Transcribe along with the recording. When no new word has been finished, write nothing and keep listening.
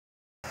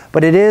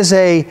but it is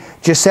a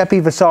Giuseppe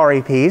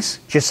Vasari piece.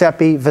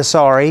 Giuseppe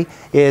Vasari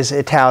is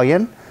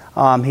Italian.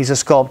 He's a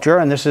sculptor,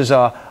 and this is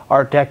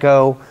Art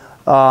Deco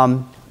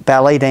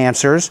ballet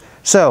dancers.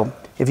 So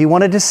if you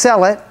wanted to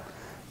sell it,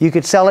 you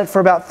could sell it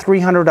for about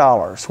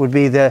 $300 would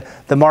be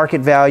the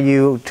market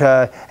value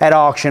at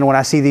auction when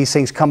I see these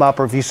things come up,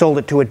 or if you sold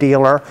it to a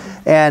dealer.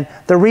 And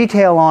the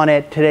retail on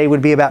it today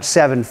would be about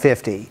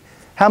 $750.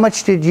 How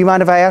much do you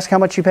mind if I ask how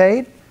much you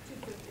paid?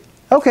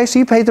 $250. Okay, so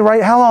you paid the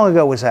right, how long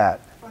ago was that?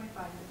 25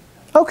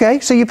 years ago. Okay,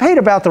 so you paid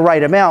about the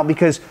right amount,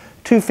 because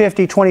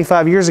 $250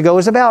 25 years ago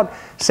is about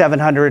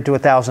 $700 to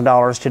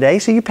 $1,000 today,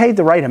 so you paid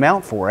the right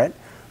amount for it.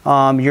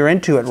 You're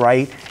into it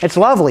right. It's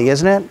lovely,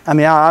 isn't it? I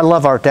mean, I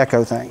love Art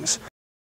Deco things.